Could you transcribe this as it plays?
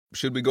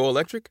Should we go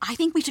electric? I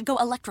think we should go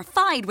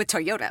electrified with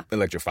Toyota.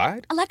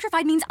 Electrified?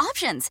 Electrified means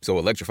options. So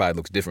electrified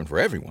looks different for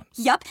everyone.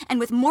 Yup, and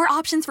with more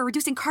options for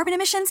reducing carbon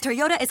emissions,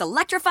 Toyota is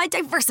electrified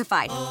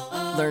diversified.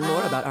 Learn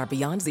more about our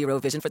Beyond Zero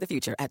vision for the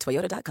future at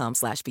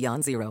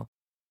toyota.com/Beyond Zero.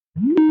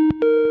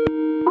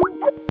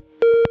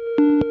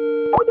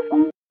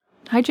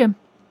 Hi, Jim.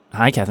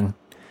 Hi, Catherine.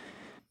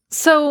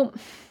 So,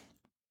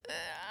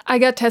 I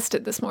got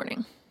tested this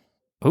morning.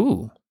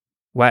 Ooh.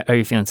 Why, are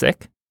you feeling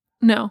sick?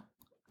 No.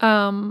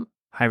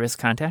 High-risk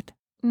contact?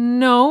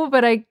 No,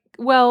 but I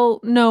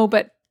want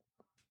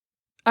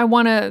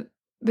to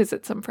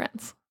visit some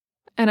friends.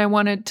 And I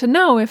wanted to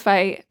know if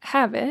I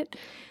have it.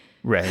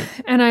 Right.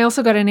 And I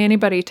also got an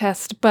antibody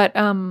test, but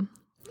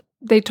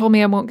they told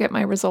me I won't get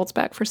my results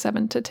back for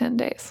 7 to 10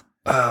 days.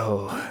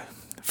 Oh.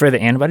 For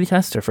the antibody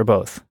test or for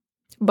both?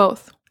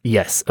 Both.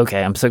 Yes.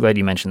 Okay. I'm so glad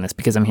you mentioned this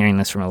because I'm hearing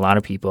this from a lot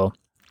of people.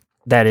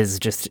 That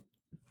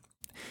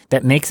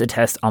makes a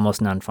test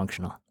almost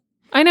non-functional.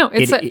 I know.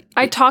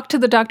 I talked to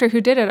the doctor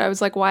who did it. I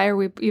was like, why are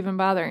we even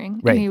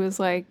bothering? Right. And he was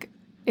like,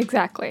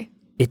 exactly.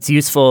 It's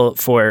useful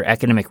for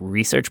academic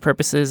research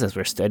purposes as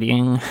we're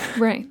studying.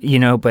 Right.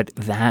 But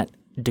that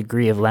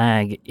degree of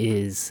lag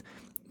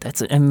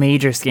that's a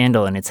major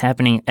scandal, and it's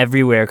happening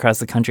everywhere across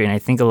the country. And I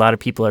think a lot of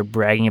people are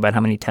bragging about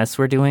how many tests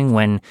we're doing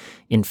when,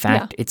 in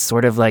fact, It's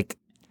sort of like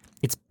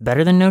it's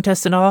better than no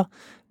test at all,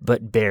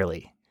 but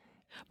barely.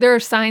 There are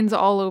signs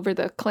all over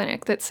the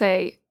clinic that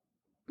say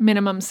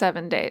minimum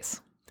 7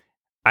 days.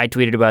 I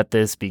tweeted about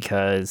this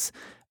because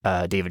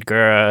David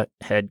Gura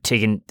had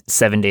taken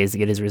 7 days to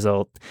get his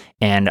result,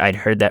 and I'd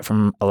heard that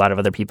from a lot of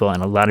other people,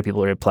 and a lot of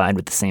people replied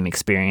with the same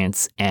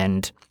experience.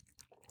 And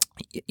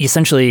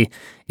essentially,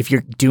 if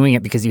you're doing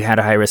it because you had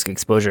a high-risk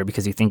exposure,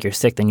 because you think you're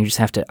sick, then you just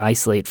have to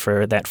isolate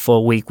for that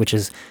full week, which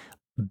is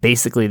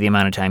basically the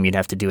amount of time you'd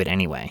have to do it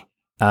anyway.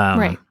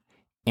 Right.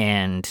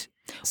 And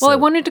I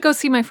wanted to go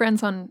see my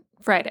friends on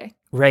Friday.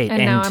 Right.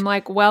 And now I'm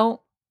like,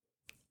 well,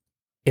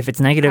 if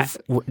it's negative,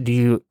 do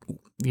you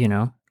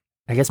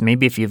I guess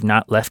maybe if you've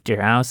not left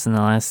your house in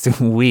the last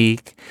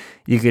week,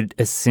 you could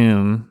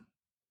assume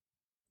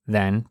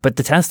then. But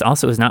the test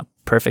also is not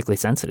perfectly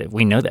sensitive.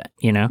 We know that,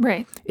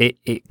 Right.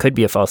 It could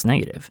be a false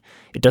negative.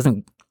 It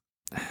doesn't.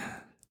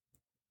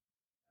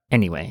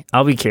 Anyway,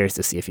 I'll be curious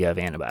to see if you have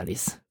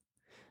antibodies.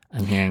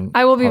 I'm hearing.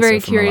 I will be also very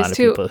from curious a lot of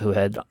too. People who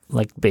had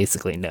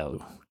basically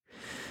no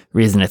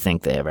reason to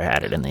think they ever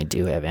had it, and they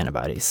do have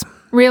antibodies.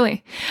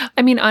 Really?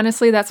 I mean,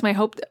 honestly, that's my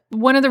hope.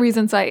 One of the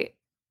reasons I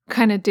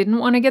kind of didn't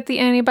want to get the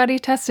antibody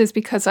test is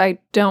because I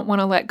don't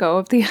want to let go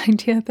of the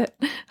idea that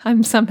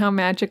I'm somehow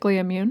magically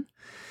immune.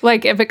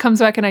 Like, if it comes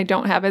back and I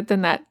don't have it,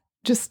 then that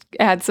just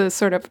adds a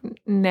sort of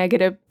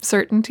negative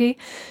certainty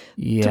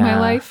to my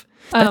life.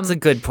 That's a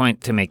good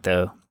point to make,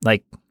 though.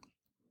 Like,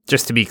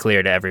 just to be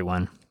clear to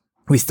everyone,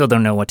 we still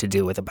don't know what to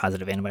do with a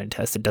positive antibody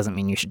test. It doesn't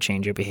mean you should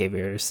change your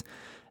behaviors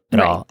at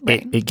all.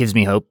 Right. It gives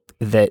me hope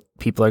that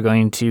people are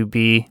going to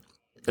be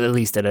at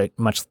least at a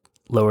much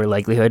lower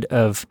likelihood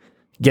of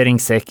getting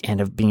sick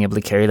and of being able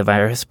to carry the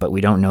virus, but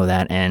we don't know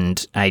that.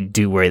 And I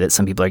do worry that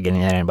some people are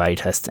getting that antibody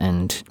test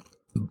and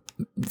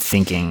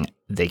thinking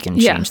they can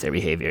change their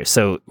behavior.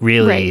 So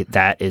really,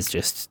 that is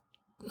just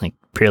like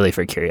purely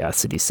for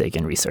curiosity's sake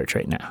and research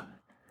right now.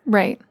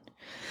 Right.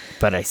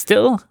 But I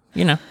still,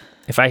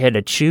 if I had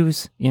to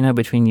choose,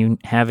 between you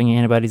having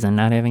antibodies and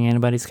not having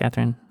antibodies,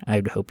 Catherine, I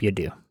would hope you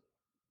do.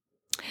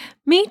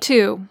 Me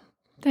too.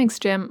 Thanks,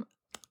 Jim.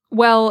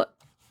 Well,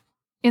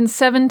 in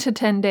 7 to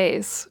 10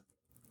 days,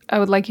 I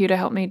would like you to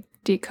help me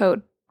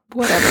decode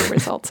whatever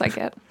results I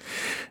get.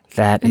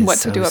 That and is what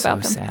to do about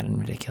them. Sad and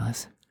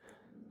ridiculous.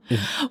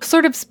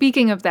 Sort of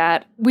speaking of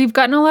that, we've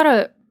gotten a lot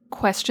of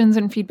questions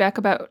and feedback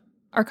about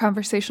our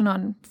conversation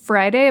on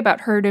Friday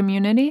about herd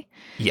immunity.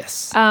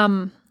 Yes.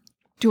 Do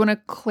you want to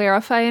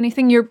clarify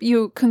anything?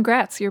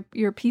 Congrats,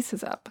 your piece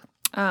is up.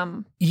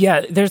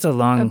 Yeah, there's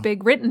a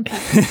big written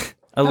piece.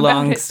 a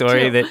long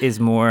story that is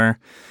more.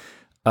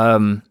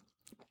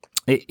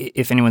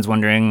 If anyone's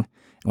wondering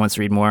and wants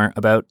to read more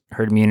about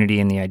herd immunity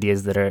and the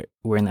ideas that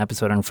were in the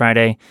episode on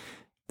Friday,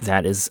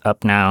 that is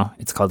up now.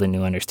 It's called A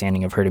New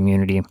Understanding of Herd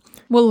Immunity.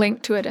 We'll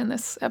link to it in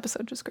this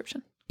episode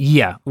description.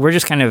 Yeah, we're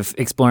just kind of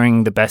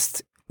exploring the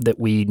best that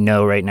we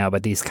know right now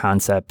about these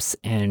concepts.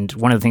 And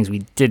one of the things we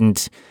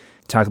didn't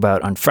talk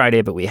about on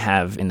Friday, but we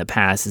have in the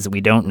past, is that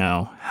we don't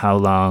know how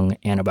long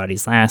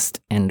antibodies last,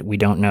 and we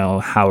don't know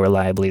how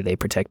reliably they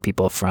protect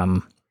people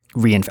from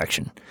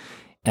reinfection.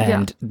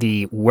 And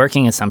the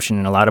working assumption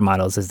in a lot of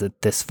models is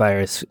that this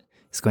virus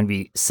is going to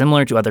be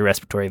similar to other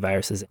respiratory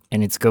viruses,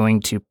 and it's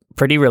going to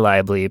pretty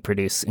reliably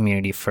produce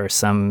immunity for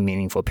some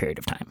meaningful period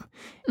of time.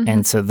 Mm-hmm.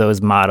 And so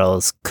those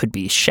models could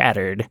be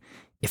shattered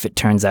if it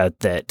turns out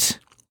that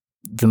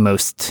the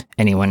most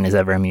anyone is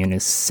ever immune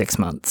is 6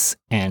 months,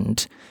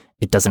 and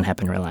it doesn't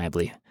happen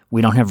reliably.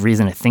 We don't have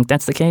reason to think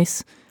that's the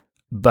case,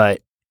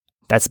 but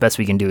that's the best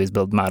we can do is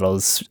build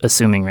models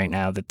assuming right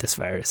now that this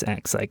virus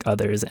acts like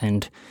others.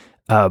 And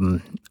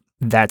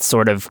that's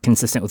sort of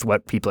consistent with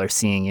what people are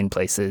seeing in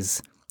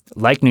places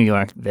like New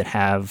York that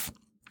have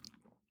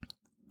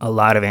a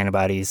lot of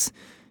antibodies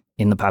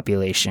in the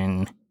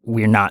population.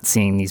 We're not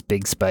seeing these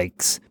big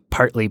spikes,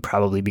 partly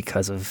probably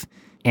because of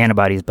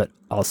antibodies, but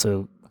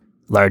also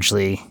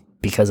largely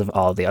because of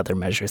all the other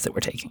measures that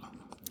we're taking.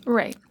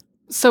 Right.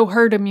 So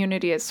herd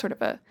immunity is sort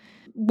of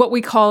what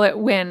we call it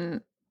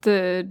when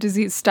the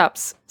disease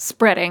stops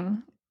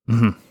spreading.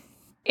 Mm-hmm.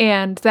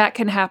 And that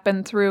can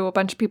happen through a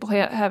bunch of people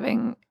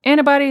having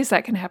antibodies.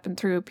 That can happen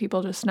through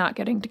people just not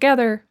getting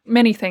together.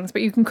 Many things,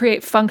 but you can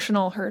create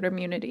functional herd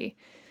immunity.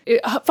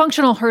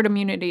 Functional herd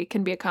immunity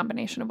can be a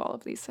combination of all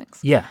of these things.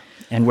 Yeah,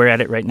 and we're at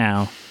it right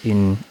now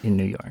in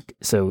New York.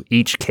 So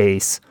each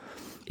case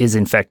is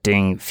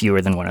infecting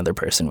fewer than one other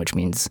person, which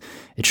means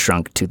it's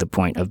shrunk to the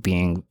point of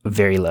being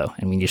very low.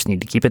 And we just need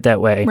to keep it that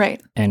way.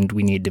 Right. And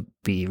we need to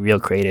be real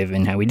creative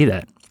in how we do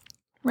that.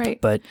 Right.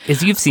 But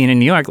as you've seen in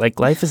New York, like,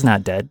 life is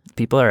not dead.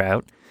 People are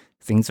out.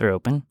 Things are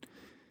open.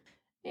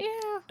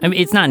 Yeah. I mean,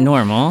 it's not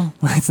normal.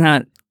 It's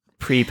not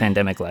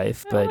pre-pandemic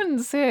life, I but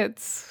wouldn't say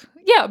it's...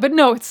 Yeah, but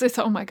no, it's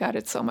oh my God,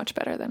 it's so much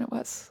better than it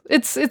was.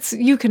 It's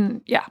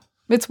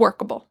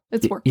workable.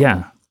 It's workable.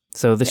 yeah.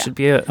 So this should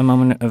be a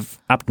moment of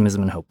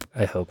optimism and hope,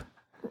 I hope.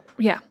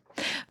 Yeah.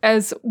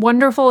 As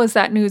wonderful as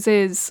that news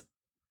is,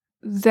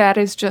 that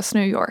is just New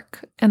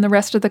York. And the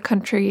rest of the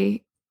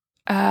country,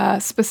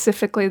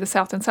 specifically the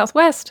South and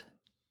Southwest,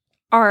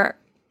 are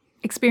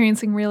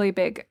experiencing really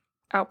big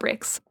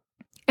outbreaks.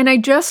 And I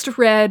just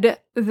read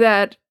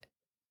that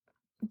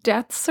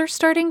deaths are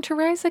starting to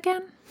rise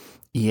again.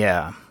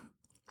 Yeah.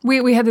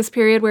 We had this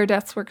period where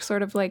deaths were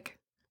sort of like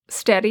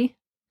steady.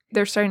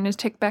 They're starting to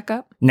tick back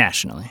up.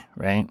 Nationally,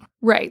 right?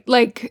 Right.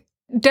 Like,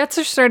 deaths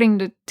are starting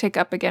to tick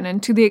up again.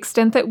 And to the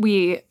extent that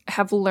we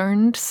have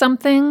learned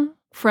something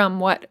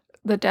from what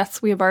the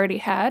deaths we have already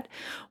had,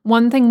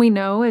 one thing we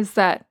know is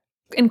that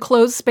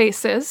enclosed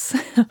spaces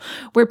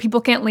where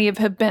people can't leave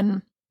have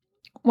been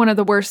one of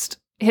the worst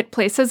hit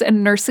places.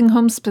 And nursing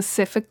homes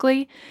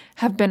specifically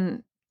have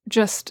been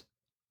just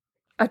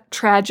a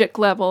tragic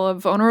level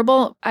of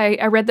vulnerable.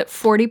 I read that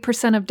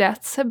 40% of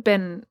deaths have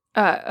been,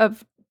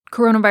 of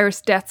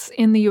coronavirus deaths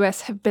in the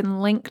U.S. have been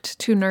linked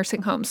to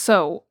nursing homes.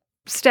 So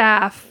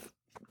staff,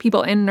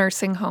 people in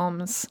nursing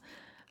homes,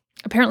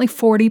 apparently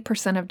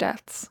 40% of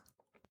deaths.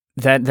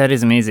 That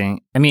is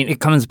amazing. I mean, it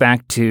comes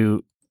back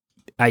to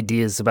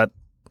ideas about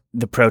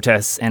the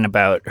protests and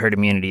about herd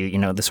immunity, you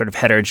know, the sort of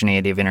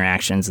heterogeneity of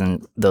interactions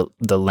and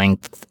the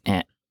length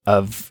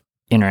of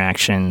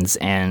interactions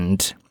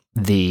and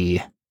the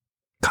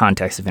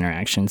context of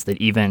interactions, that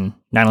even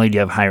not only do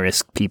you have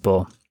high-risk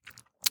people,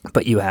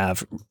 but you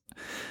have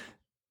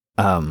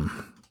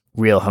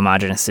real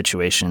homogenous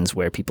situations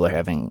where people are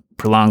having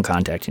prolonged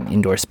contact in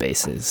indoor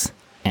spaces.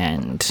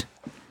 And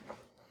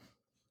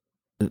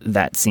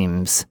that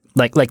seems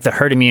like the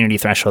herd immunity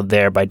threshold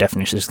there by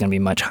definition is going to be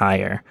much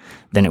higher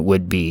than it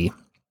would be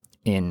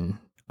in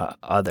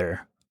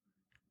other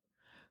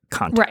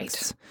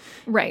contexts.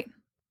 Right.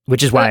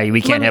 Which is why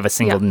we can't have a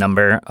single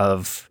number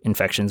of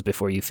infections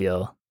before you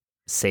feel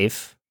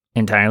safe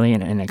entirely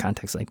in a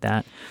context like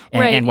that.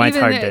 And why it's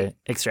hard to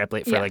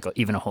extrapolate for like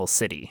even a whole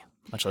city,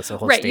 much less a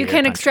whole state. Right, you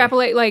can't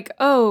extrapolate like,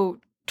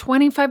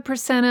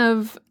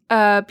 25%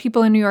 of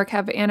people in New York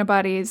have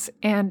antibodies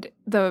and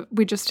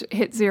we just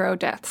hit 0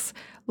 deaths.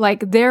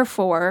 Like,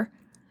 therefore,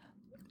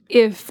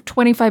 if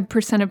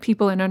 25% of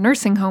people in a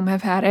nursing home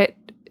have had it,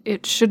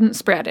 it shouldn't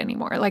spread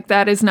anymore. Like,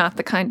 that is not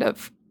the kind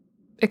of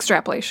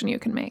extrapolation you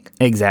can make.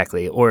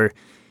 Exactly. Or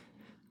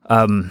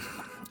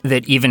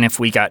that even if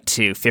we got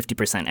to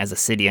 50% as a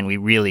city and we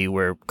really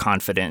were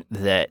confident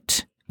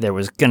that there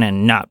was going to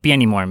not be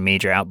any more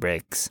major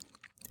outbreaks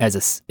at a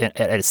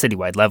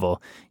citywide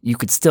level, you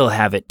could still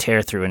have it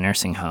tear through a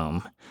nursing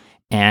home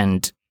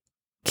and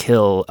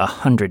kill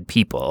 100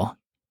 people.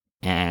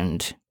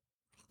 And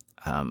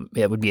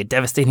it would be a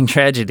devastating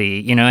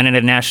tragedy, you know, and at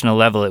a national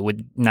level, it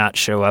would not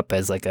show up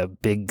as like a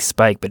big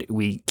spike, but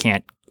we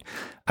can't,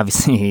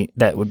 obviously,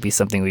 that would be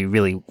something we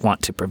really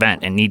want to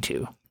prevent and need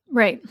to.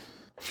 Right.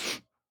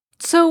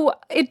 So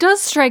it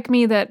does strike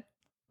me that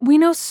we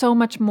know so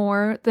much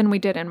more than we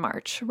did in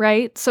March,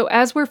 right? So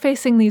as we're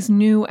facing these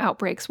new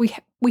outbreaks,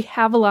 we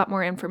have a lot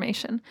more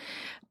information.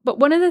 But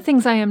one of the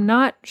things I am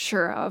not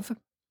sure of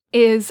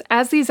is,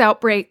 as these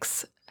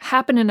outbreaks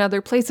happen in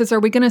other places, are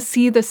we going to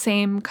see the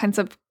same kinds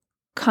of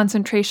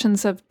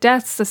concentrations of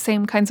deaths, the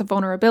same kinds of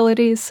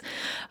vulnerabilities?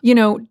 You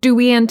know, do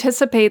we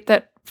anticipate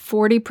that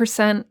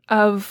 40%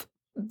 of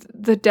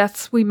the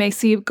deaths we may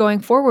see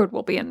going forward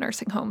will be in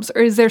nursing homes?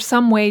 Or is there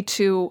some way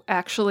to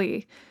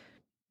actually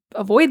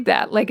avoid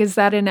that? Like, is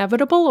that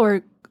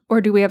inevitable,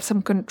 or do we have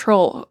some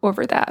control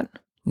over that?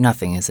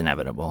 Nothing is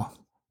inevitable.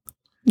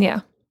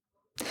 Yeah.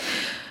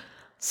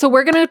 So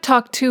we're going to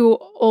talk to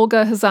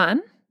Olga Khazan.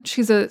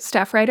 She's a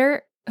staff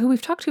writer who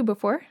we've talked to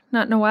before,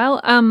 not in a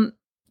while.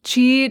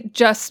 She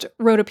just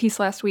wrote a piece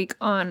last week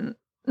on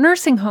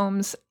nursing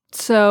homes.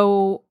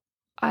 So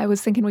I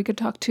was thinking we could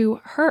talk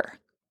to her.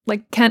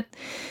 Like, can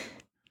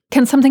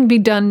something be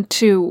done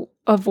to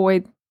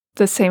avoid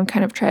the same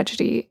kind of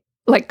tragedy,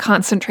 like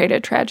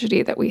concentrated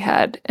tragedy that we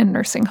had in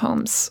nursing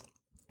homes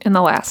in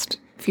the last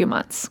few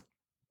months?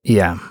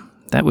 Yeah,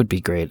 That would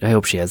be great. I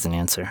hope she has an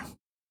answer.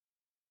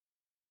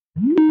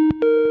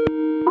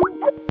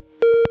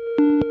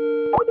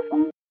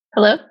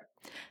 Hello?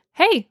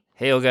 Hey,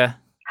 Hey, Olga.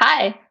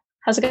 Hi.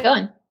 How's it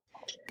going?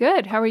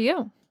 good. How are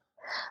you?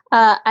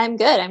 I'm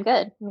good.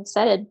 I'm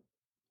excited.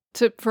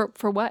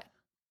 For what?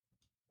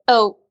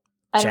 Oh,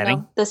 I don't Chatting?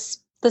 know.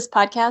 This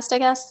podcast, I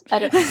guess. I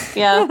don't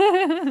yeah.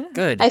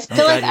 Good. I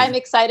feel like glad I'm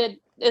excited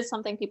is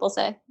something people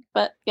say,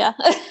 but yeah.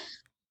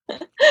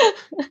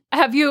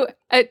 Have you?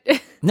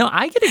 No,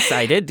 I get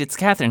excited. It's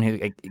Catherine who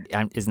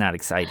is not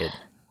excited.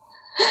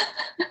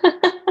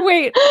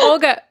 Wait,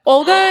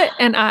 Olga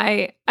and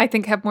I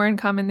think have more in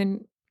common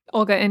than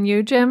Olga and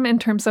you, Jim, in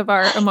terms of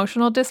our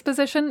emotional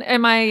disposition.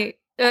 Am I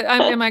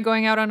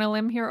going out on a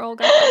limb here,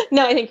 Olga?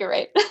 No, I think you're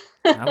right.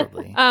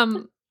 Probably.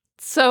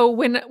 So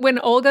when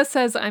Olga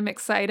says I'm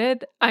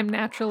excited, I'm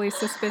naturally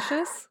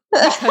suspicious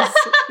because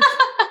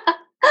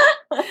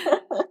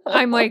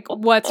I'm like,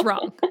 what's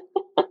wrong?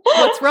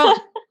 What's wrong?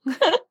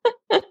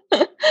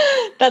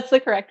 That's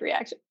the correct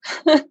reaction.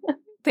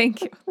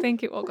 Thank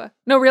you, Olga.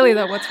 No, really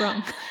though, what's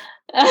wrong?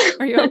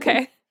 Are you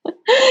okay?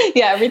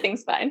 Yeah,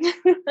 everything's fine.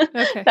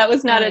 Okay. That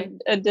was not All right.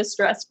 a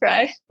distress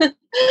cry.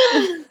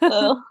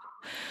 Oh.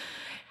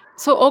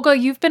 So, Olga,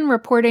 you've been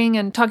reporting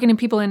and talking to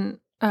people who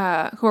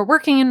are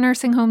working in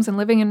nursing homes and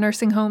living in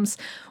nursing homes.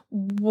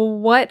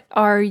 What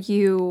are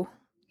you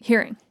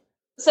hearing?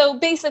 So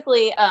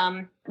basically,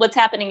 what's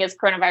happening is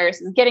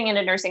coronavirus is getting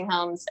into nursing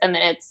homes, and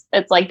then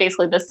it's like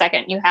basically the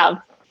second you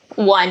have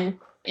one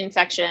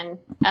infection,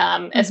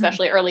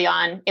 especially early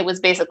on, it was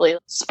basically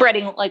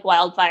spreading like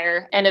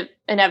wildfire and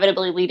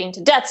inevitably leading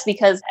to deaths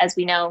because, as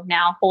we know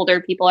now,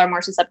 older people are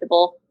more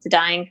susceptible to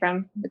dying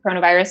from the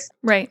coronavirus.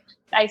 Right.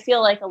 I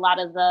feel like a lot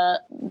of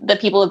the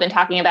people who've been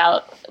talking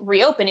about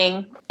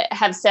reopening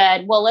have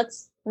said, well,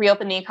 let's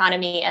reopen the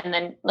economy and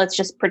then let's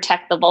just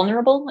protect the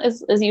vulnerable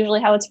is usually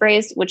how it's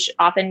phrased, which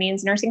often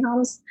means nursing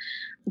homes.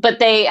 But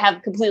they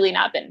have completely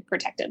not been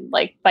protected,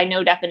 like by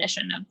no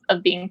definition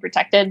of being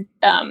protected.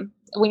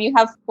 When you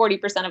have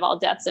 40% of all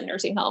deaths in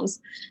nursing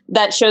homes,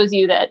 that shows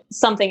you that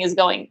something is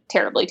going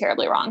terribly,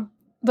 terribly wrong.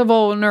 The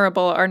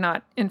vulnerable are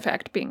not, in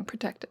fact, being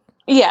protected.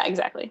 Yeah,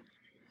 exactly.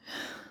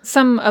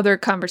 Some other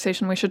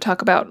conversation we should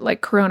talk about,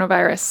 like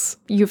coronavirus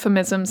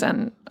euphemisms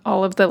and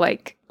all of the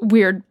like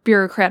weird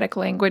bureaucratic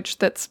language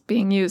that's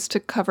being used to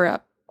cover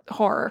up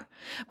horror.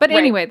 But Right.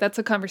 anyway, that's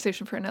a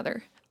conversation for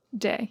another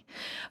day.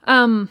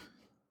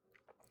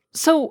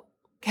 So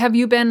have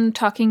you been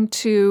talking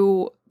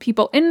to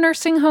people in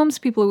nursing homes,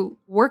 people who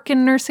work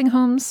in nursing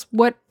homes?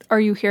 What are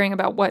you hearing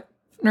about what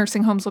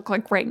nursing homes look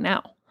like right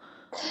now?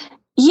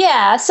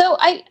 Yeah, so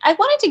I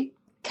wanted to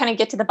kind of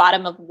get to the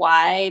bottom of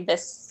why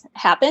this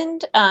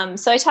happened.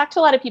 So I talked to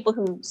a lot of people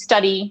who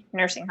study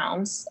nursing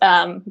homes,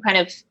 who kind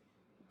of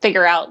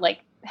figure out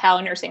like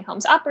how nursing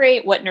homes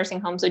operate, what nursing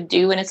homes would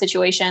do in a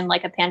situation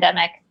like a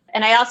pandemic.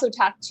 And I also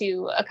talked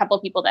to a couple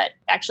of people that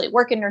actually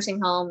work in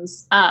nursing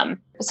homes.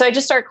 So I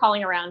just started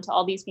calling around to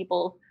all these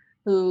people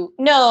who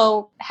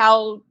know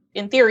how,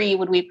 in theory,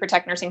 would we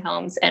protect nursing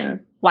homes and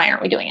why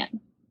aren't we doing it?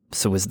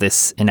 So was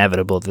this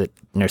inevitable that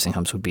nursing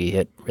homes would be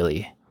hit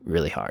really,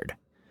 really hard?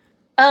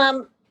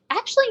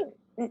 Actually,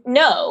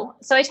 no.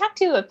 So I talked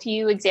to a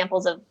few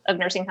examples of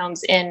nursing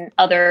homes in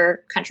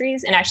other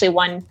countries, and actually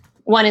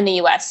one in the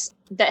US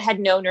that had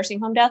no nursing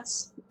home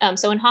deaths.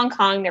 So in Hong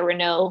Kong, there were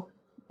no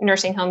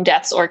nursing home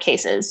deaths or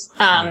cases,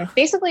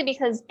 basically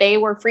because they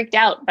were freaked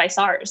out by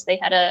SARS. They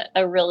had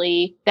a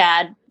really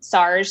bad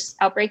SARS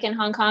outbreak in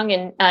Hong Kong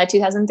in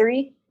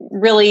 2003.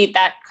 Really,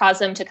 that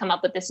caused them to come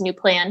up with this new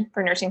plan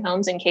for nursing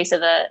homes in case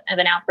of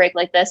an outbreak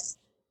like this,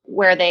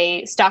 where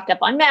they stocked up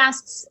on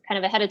masks kind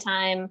of ahead of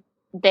time.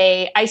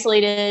 They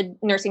isolated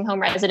nursing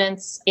home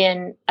residents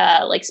in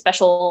like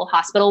special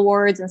hospital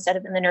wards instead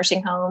of in the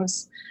nursing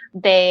homes.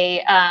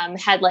 They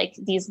had like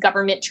these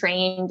government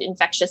trained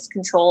infectious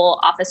control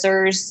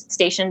officers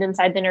stationed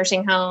inside the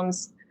nursing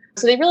homes.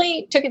 So they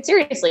really took it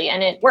seriously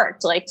and it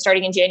worked. Like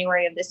starting in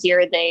January of this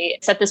year, they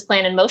set this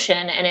plan in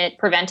motion and it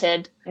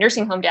prevented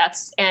nursing home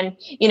deaths. And,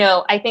 you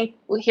know, I think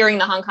hearing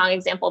the Hong Kong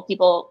example,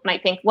 people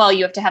might think, well,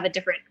 you have to have a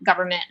different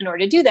government in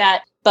order to do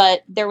that.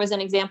 But there was an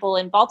example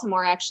in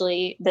Baltimore,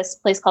 actually, this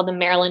place called the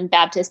Maryland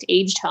Baptist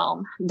Aged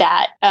Home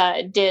that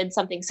did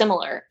something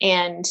similar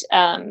and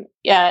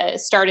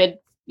started,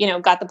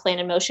 got the plan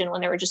in motion when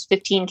there were just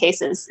 15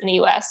 cases in the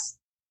US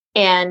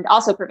and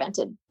also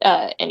prevented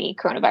any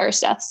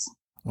coronavirus deaths.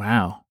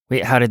 Wow.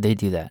 Wait, how did they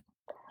do that?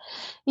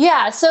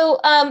 Yeah, so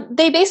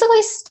they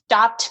basically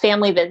stopped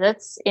family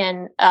visits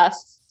in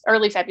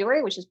early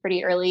February, which is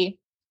pretty early.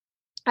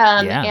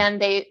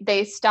 And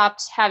they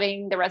stopped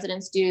having the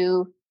residents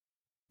do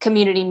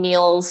community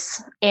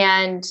meals,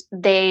 and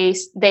they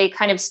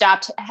kind of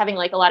stopped having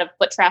like a lot of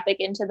foot traffic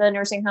into the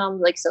nursing home.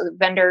 Like, so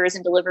vendors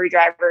and delivery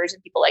drivers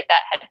and people like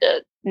that had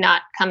to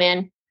not come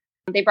in.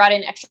 They brought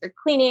in extra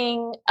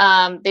cleaning.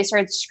 They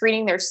started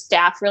screening their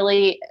staff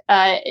really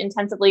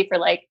intensively for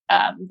like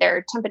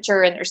their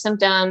temperature and their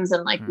symptoms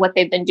and like what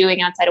they've been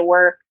doing outside of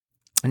work.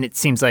 And it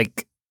seems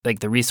like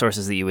the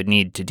resources that you would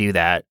need to do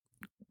that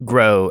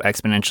grow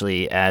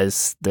exponentially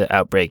as the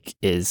outbreak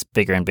is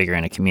bigger and bigger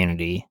in a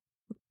community.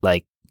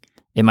 Like,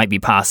 it might be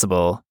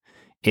possible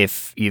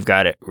if you've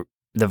got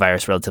the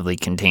virus relatively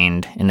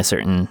contained in a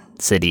certain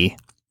city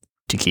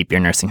to keep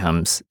your nursing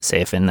homes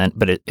safe. And then,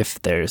 but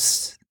if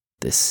there's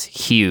this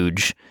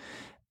huge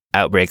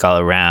outbreak all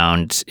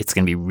around, it's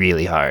going to be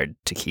really hard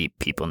to keep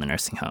people in the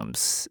nursing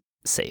homes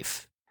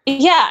safe.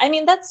 Yeah, I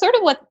mean, that's sort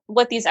of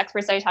what these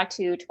experts I talked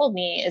to told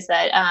me, is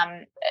that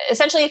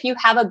essentially if you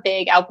have a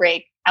big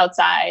outbreak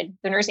outside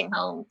the nursing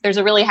home, there's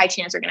a really high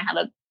chance you're going to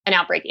have an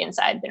outbreak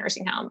inside the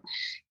nursing home.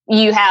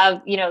 You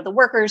have, the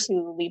workers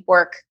who leave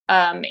work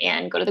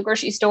and go to the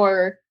grocery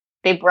store,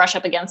 they brush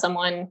up against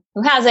someone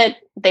who has it,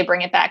 they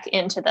bring it back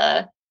into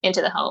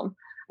the home.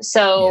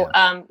 So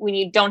when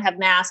you don't have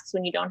masks,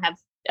 when you don't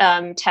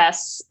have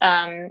tests,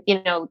 a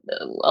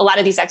lot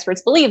of these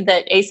experts believe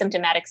that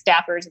asymptomatic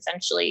staffers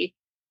essentially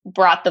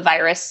brought the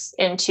virus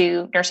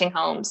into nursing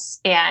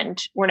homes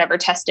and were never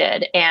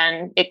tested.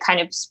 And it kind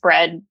of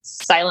spread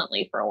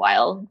silently for a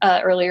while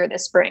earlier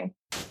this spring.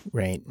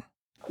 Right.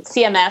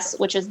 CMS,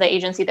 which is the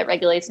agency that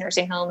regulates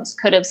nursing homes,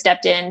 could have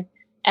stepped in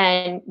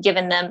and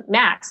given them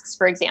masks,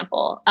 for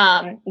example.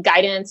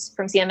 Guidance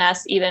from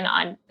CMS, even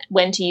on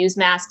when to use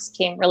masks,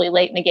 came really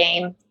late in the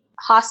game.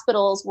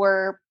 Hospitals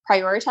were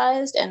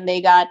prioritized and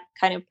they got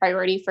kind of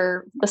priority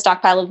for the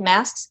stockpile of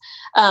masks,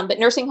 but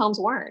nursing homes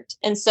weren't.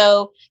 And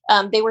so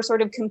they were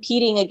sort of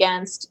competing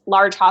against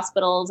large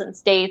hospitals and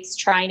states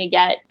trying to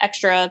get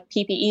extra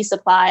PPE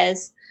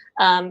supplies,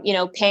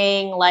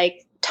 paying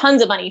like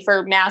tons of money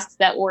for masks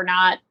that were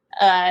not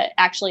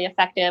actually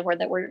effective, or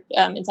that were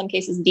in some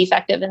cases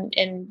defective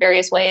in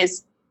various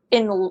ways.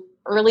 In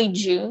early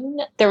June,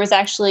 there was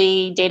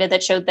actually data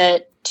that showed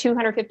that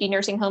 250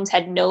 nursing homes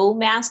had no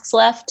masks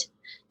left,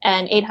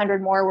 and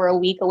 800 more were a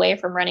week away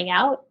from running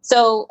out.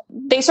 So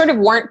they sort of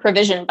weren't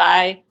provisioned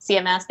by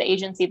CMS, the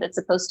agency that's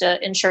supposed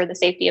to ensure the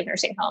safety of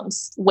nursing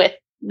homes, with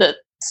the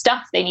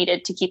stuff they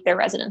needed to keep their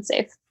residents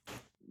safe.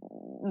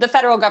 The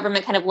federal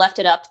government kind of left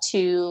it up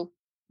to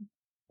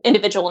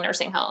individual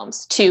nursing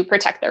homes to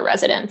protect their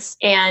residents.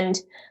 And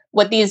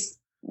what these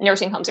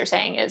nursing homes are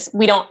saying is,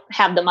 we don't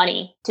have the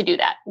money to do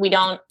that. We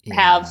don't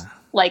have,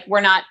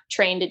 we're not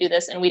trained to do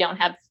this, and we don't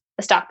have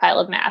a stockpile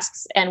of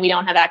masks, and we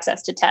don't have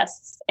access to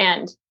tests.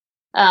 And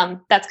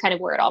that's kind of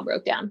where it all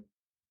broke down.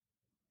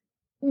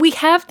 We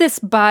have this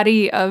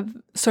body of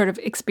sort of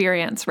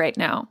experience right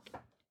now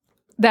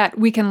that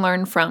we can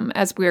learn from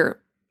as we're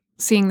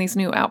seeing these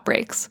new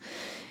outbreaks.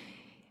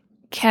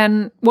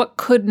 What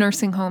could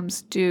nursing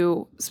homes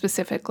do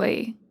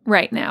specifically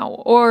right now?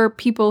 Or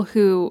people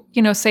who,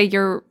 say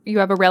you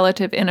have a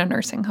relative in a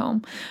nursing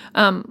home.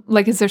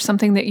 Is there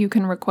something that you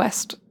can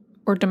request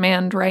or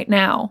demand right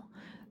now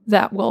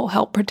that will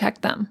help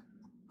protect them?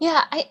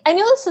 Yeah, I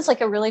know this is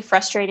like a really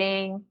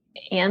frustrating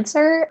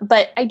answer,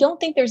 but I don't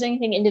think there's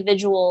anything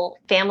individual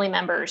family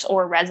members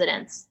or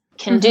residents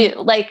can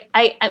do.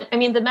 I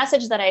mean, the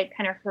message that I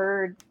kind of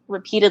heard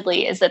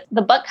repeatedly is that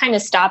the buck kind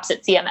of stops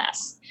at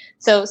CMS.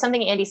 So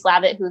something Andy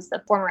Slavitt, who's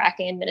the former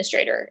acting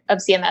administrator of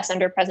CMS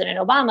under President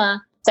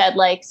Obama, said,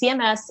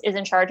 CMS is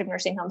in charge of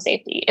nursing home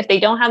safety. If they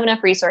don't have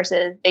enough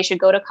resources, they should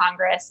go to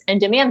Congress and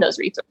demand those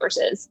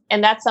resources.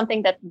 And that's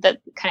something that the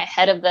kind of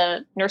head of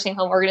the nursing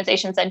home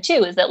organization said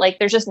too, is that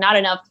there's just not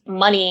enough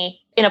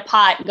money in a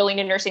pot going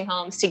to nursing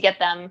homes to get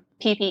them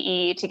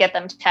PPE, to get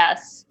them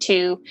tests,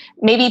 to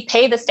maybe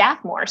pay the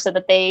staff more so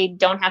that they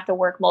don't have to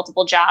work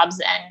multiple jobs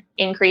and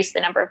increase the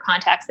number of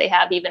contacts they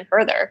have even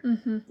further.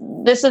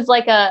 Mm-hmm. This is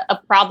a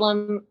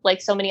problem,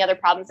 like so many other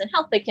problems in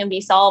health, that can be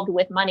solved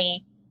with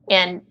money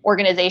and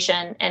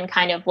organization and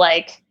kind of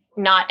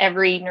not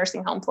every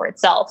nursing home for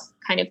itself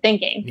kind of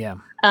thinking. Yeah.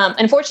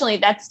 Unfortunately,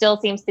 that still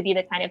seems to be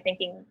the kind of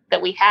thinking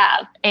that we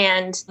have.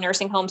 And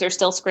nursing homes are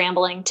still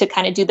scrambling to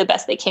kind of do the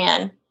best they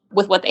can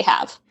with what they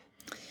have.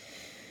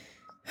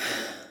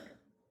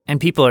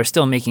 And people are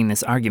still making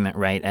this argument,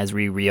 right, as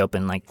we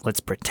reopen, let's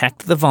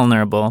protect the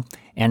vulnerable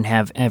and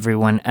have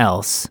everyone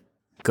else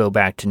go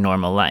back to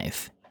normal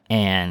life.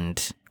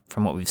 And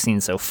from what we've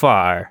seen so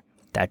far,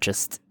 that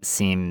just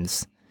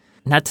seems,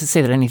 not to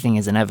say that anything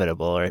is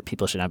inevitable or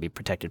people should not be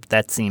protected, but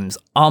that seems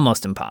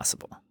almost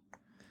impossible.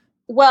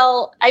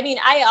 Well, I mean,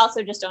 I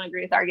also just don't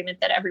agree with the argument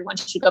that everyone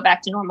should go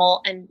back to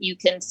normal and you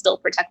can still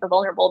protect the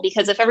vulnerable,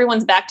 because if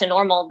everyone's back to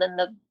normal, then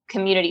the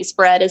community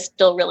spread is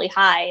still really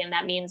high. And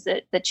that means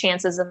that the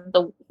chances of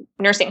the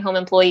nursing home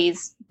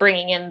employees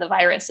bringing in the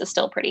virus is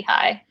still pretty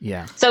high.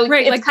 Yeah. So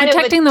right, it's kind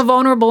protecting the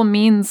vulnerable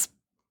means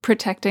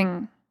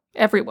protecting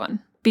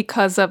everyone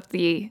because of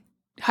the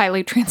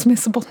highly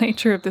transmissible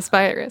nature of this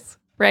virus.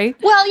 Right.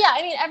 Well, yeah.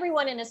 I mean,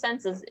 everyone in a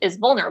sense is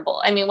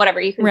vulnerable. I mean, whatever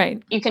you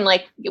can, you can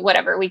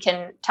whatever we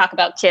can talk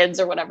about, kids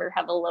or whatever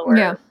have a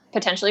lower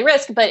potentially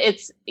risk, but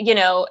it's, this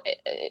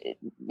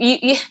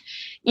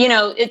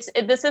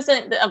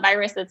isn't a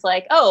virus that's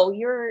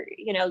you're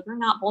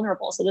not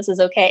vulnerable, so this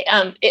is okay.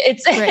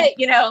 It's, right.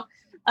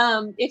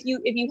 If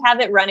you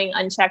have it running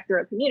unchecked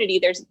through a community,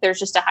 there's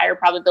just a higher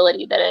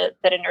probability that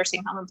a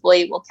nursing home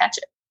employee will catch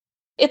it.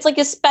 It's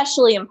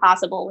especially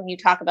impossible when you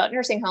talk about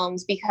nursing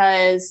homes,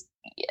 because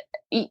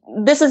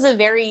this is a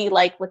very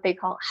like what they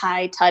call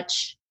high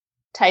touch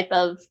type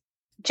of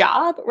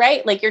job,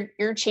 right? Like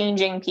you're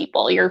changing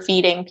people, you're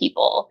feeding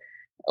people,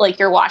 like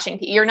you're washing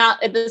people.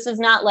 This is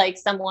not like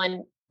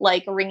someone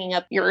like ringing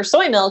up your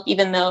soy milk,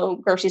 even though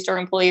grocery store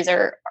employees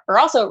are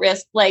also at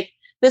risk. Like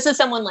this is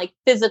someone like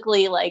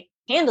physically like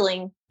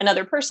handling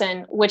another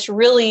person, which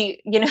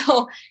really,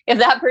 if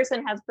that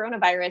person has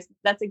coronavirus,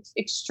 that's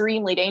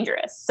extremely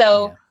dangerous.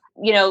 So,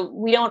 we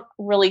don't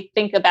really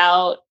think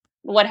about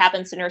what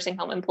happens to nursing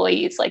home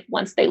employees like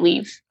once they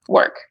leave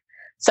work.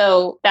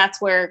 So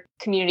that's where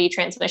community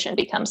transmission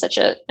becomes such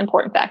an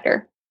important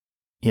factor.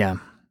 Yeah.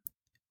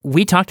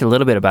 We talked a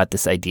little bit about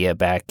this idea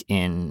back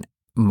in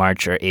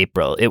March or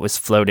April. It was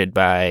floated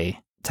by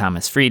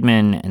Thomas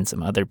Friedman and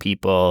some other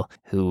people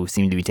who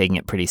seem to be taking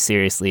it pretty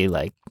seriously,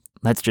 like,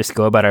 let's just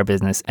go about our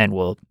business and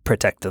we'll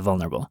protect the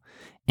vulnerable.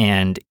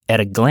 And at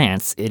a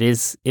glance,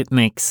 it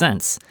makes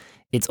sense.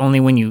 It's only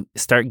when you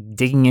start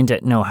digging into,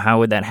 no, how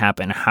would that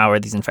happen? How are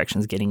these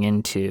infections getting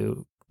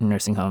into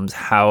nursing homes?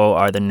 How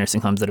are the nursing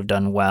homes that have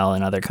done well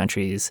in other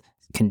countries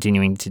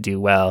continuing to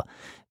do well,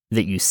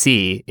 that you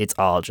see it's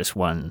all just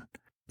one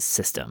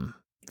system.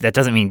 That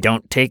doesn't mean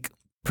don't take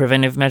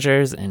preventive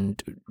measures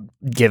and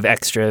give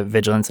extra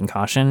vigilance and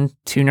caution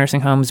to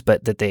nursing homes,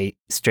 but that they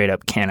straight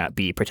up cannot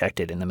be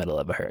protected in the middle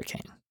of a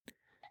hurricane.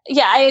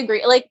 Yeah, I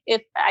agree. Like,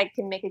 if I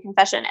can make a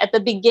confession, at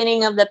the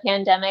beginning of the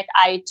pandemic,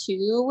 I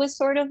too was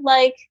sort of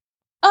like,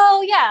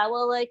 oh yeah,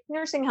 well, like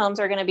nursing homes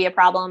are going to be a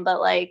problem,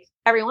 but like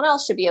everyone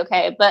else should be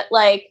okay. But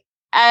like,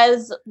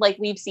 as like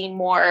we've seen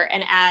more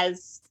and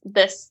as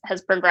this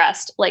has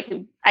progressed, like,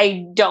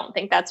 I don't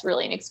think that's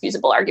really an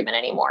excusable argument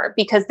anymore,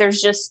 because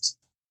there's just,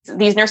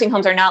 these nursing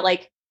homes are not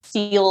like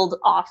sealed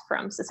off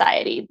from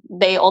society.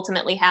 They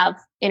ultimately have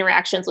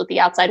interactions with the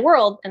outside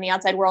world, and the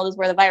outside world is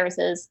where the virus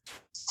is.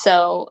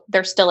 So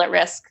they're still at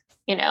risk,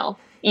 you know,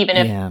 even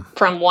if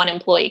from one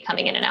employee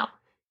coming in and out.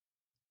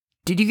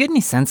 Did you get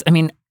any sense? I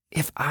mean,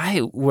 if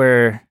I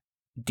were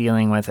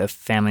dealing with a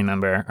family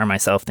member or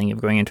myself thinking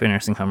of going into a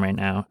nursing home right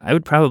now, I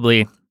would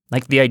probably,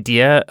 like, the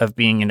idea of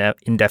being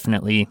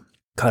indefinitely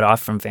cut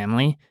off from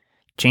family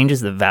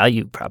changes the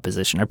value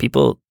proposition. Are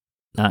people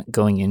not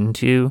going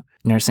into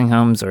nursing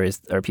homes, or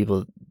are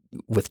people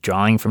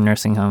withdrawing from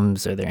nursing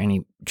homes? Are there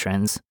any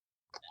trends?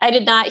 I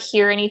did not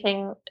hear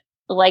anything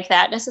like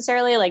that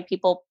necessarily, like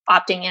people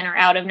opting in or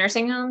out of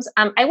nursing homes.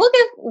 I will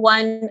give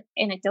one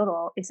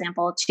anecdotal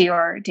example to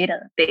your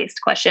data-based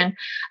question,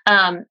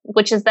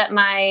 which is that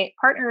my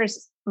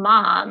partner's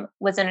mom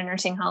was in a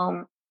nursing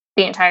home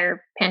the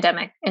entire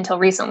pandemic until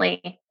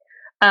recently.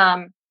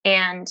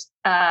 And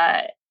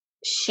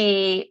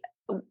she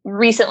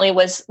recently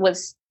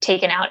was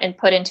taken out and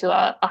put into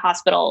a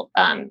hospital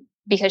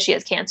because she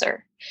has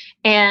cancer.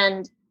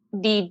 And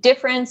the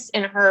difference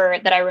in her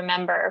that I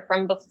remember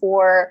from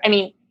before, I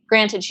mean,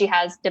 granted, she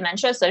has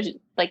dementia, so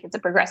like it's a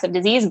progressive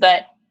disease,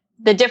 but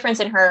the difference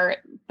in her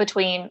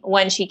between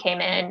when she came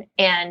in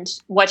and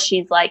what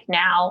she's like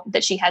now,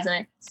 that she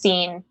hasn't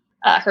seen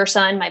her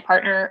son, my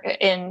partner,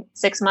 in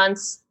 6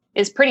 months,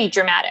 is pretty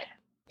dramatic.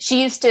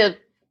 She used to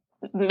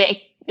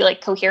make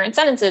like coherent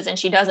sentences, and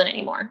she doesn't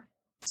anymore.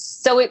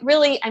 So it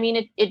really, I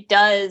mean, it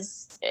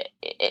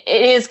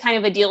is kind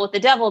of a deal with the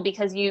devil,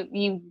 because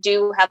you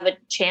do have a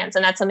chance,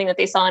 and that's something that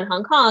they saw in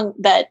Hong Kong,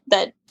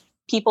 that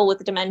people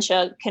with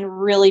dementia can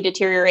really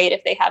deteriorate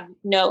if they have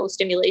no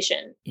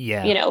stimulation,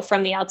 you know,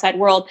 from the outside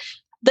world.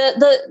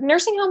 The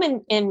nursing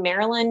home in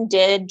Maryland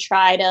did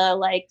try to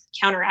like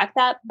counteract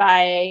that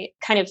by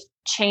kind of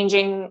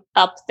changing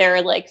up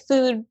their like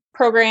food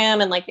program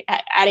and like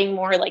adding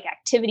more like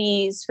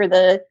activities for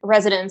the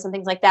residents and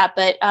things like that.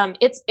 But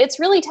it's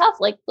really tough.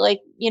 Like,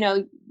 you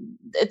know,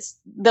 it's,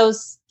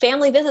 those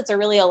family visits are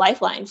really a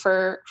lifeline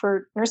for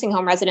nursing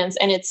home residents,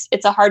 and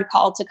it's a hard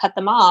call to cut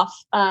them off.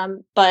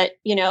 But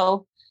you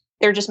know,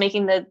 they're just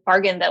making the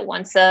bargain that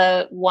once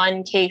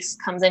one case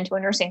comes into a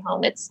nursing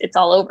home, it's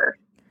all over.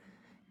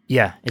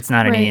 Yeah, it's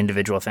not any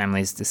individual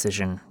family's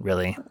decision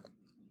really,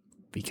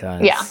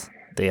 because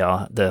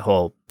the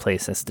whole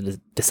place has to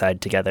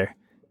decide together.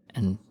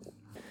 And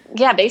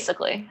yeah,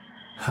 basically.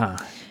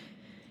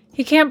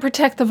 You can't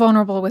protect the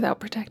vulnerable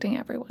without protecting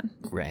everyone.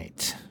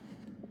 Right.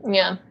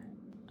 Yeah.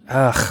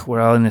 Ugh,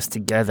 we're all in this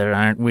together,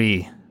 aren't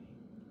we?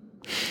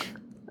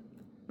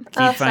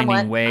 Keep finding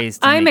somewhat. ways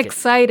to I'm make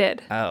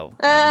excited. Oh.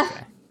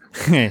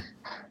 Okay.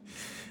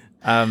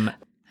 All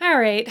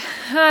right.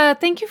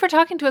 Thank you for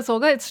talking to us,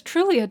 Olga. It's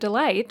truly a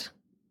delight.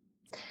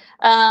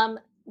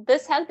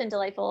 This has been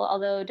delightful,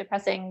 although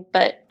depressing,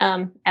 but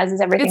as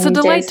is everything. It's a these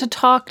delight days. to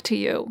talk to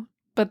you,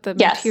 but the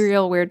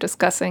material we're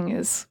discussing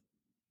is,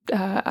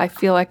 I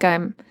feel like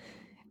I'm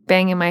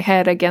banging my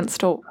head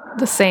against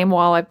the same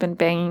wall I've been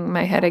banging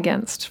my head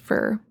against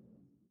for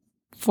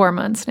 4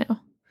 months now.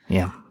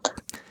 Yeah.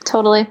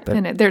 Totally.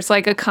 And there's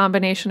like a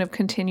combination of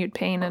continued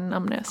pain and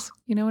numbness.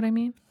 You know what I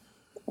mean?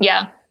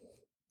 Yeah.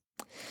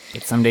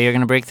 Someday you're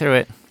going to break through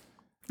it.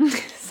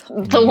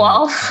 The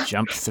wall.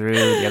 Jump through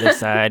the other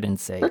side and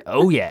say,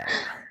 oh, yeah.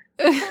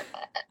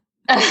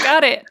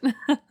 Got it.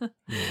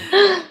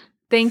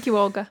 Thank you,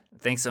 Olga.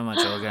 Thanks so much,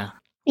 Olga.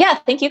 Yeah,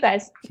 thank you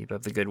guys. Keep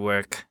up the good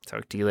work.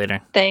 Talk to you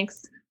later.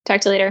 Thanks.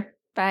 Talk to you later.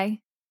 Bye.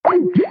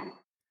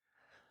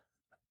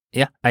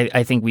 Yeah,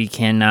 I think we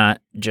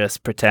cannot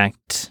just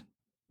protect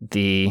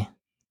the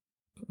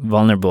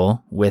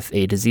vulnerable with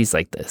a disease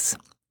like this,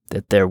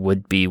 that there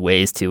would be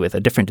ways to with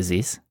a different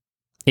disease.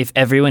 If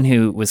everyone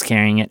who was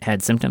carrying it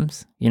had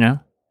symptoms,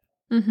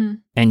 Mm-hmm.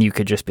 and you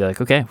could just be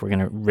like, okay, we're going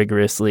to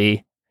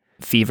rigorously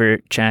fever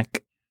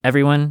check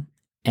everyone,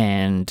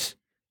 and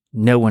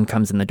no one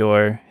comes in the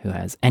door who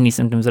has any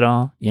symptoms at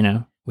all,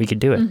 we could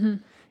do it. Mm-hmm.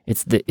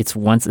 It's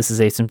once this is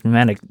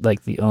asymptomatic,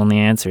 like the only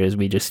answer is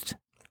we just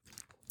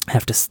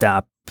have to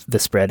stop the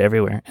spread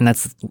everywhere. And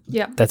that's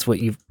what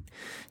you've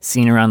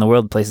seen around the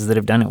world, places that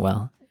have done it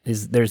well,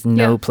 is there's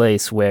no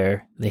place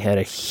where they had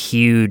a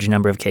huge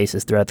number of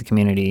cases throughout the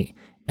community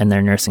and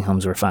their nursing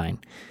homes were fine.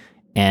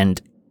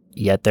 And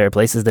yet there are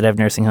places that have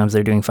nursing homes that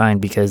are doing fine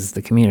because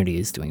the community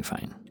is doing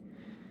fine.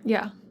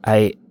 Yeah.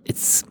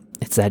 It's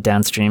that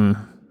downstream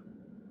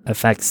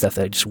effect stuff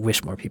that I just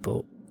wish more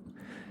people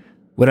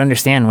would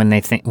understand when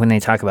they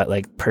talk about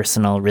like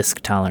personal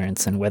risk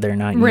tolerance and whether or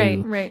not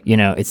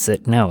it's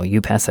that no,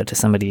 you pass that to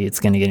somebody, it's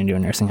going to get into a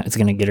nursing home, it's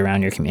going to get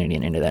around your community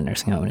and into that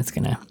nursing home, and it's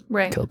going to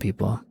kill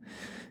people.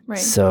 Right.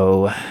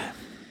 So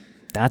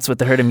that's what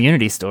the herd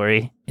immunity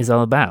story is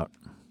all about.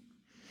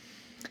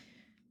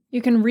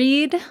 You can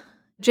read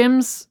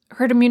Jim's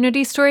herd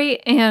immunity story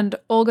and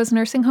Olga's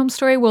nursing home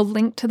story. We'll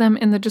link to them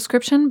in the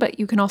description, but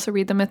you can also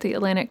read them at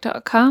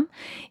theatlantic.com.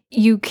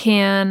 You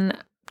can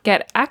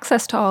get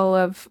access to all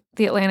of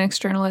The Atlantic's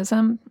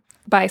journalism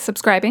by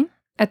subscribing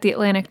at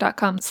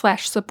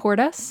theatlantic.com/support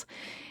us.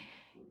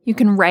 You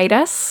can write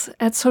us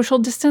at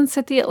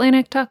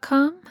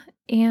socialdistance@theatlantic.com.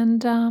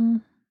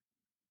 And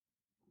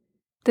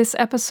this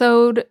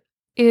episode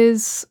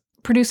is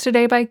produced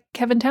today by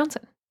Kevin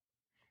Townsend.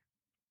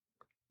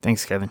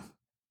 Thanks, Kevin.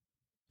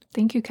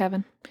 Thank you,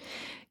 Kevin.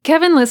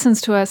 Kevin listens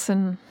to us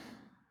and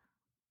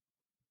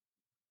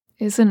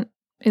isn't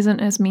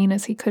as mean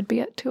as he could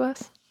be to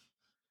us.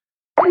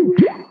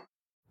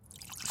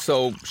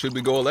 So, should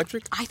we go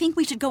electric? I think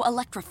we should go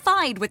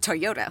electrified with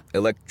Toyota.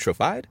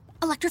 Electrified?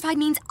 Electrified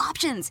means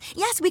options.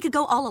 Yes, we could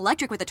go all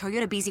electric with the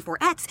Toyota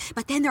BZ4X,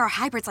 but then there are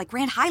hybrids like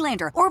Grand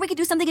Highlander, or we could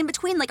do something in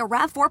between like a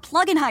RAV4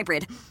 plug-in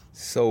hybrid.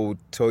 So,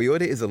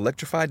 Toyota is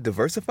electrified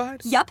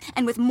diversified? Yup,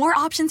 and with more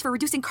options for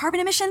reducing carbon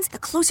emissions, the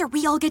closer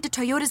we all get to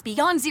Toyota's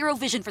Beyond Zero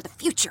vision for the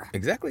future.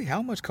 Exactly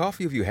how much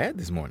coffee have you had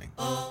this morning?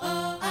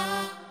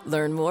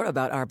 Learn more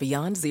about our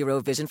Beyond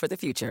Zero vision for the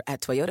future at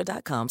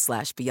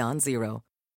toyota.com/beyond zero.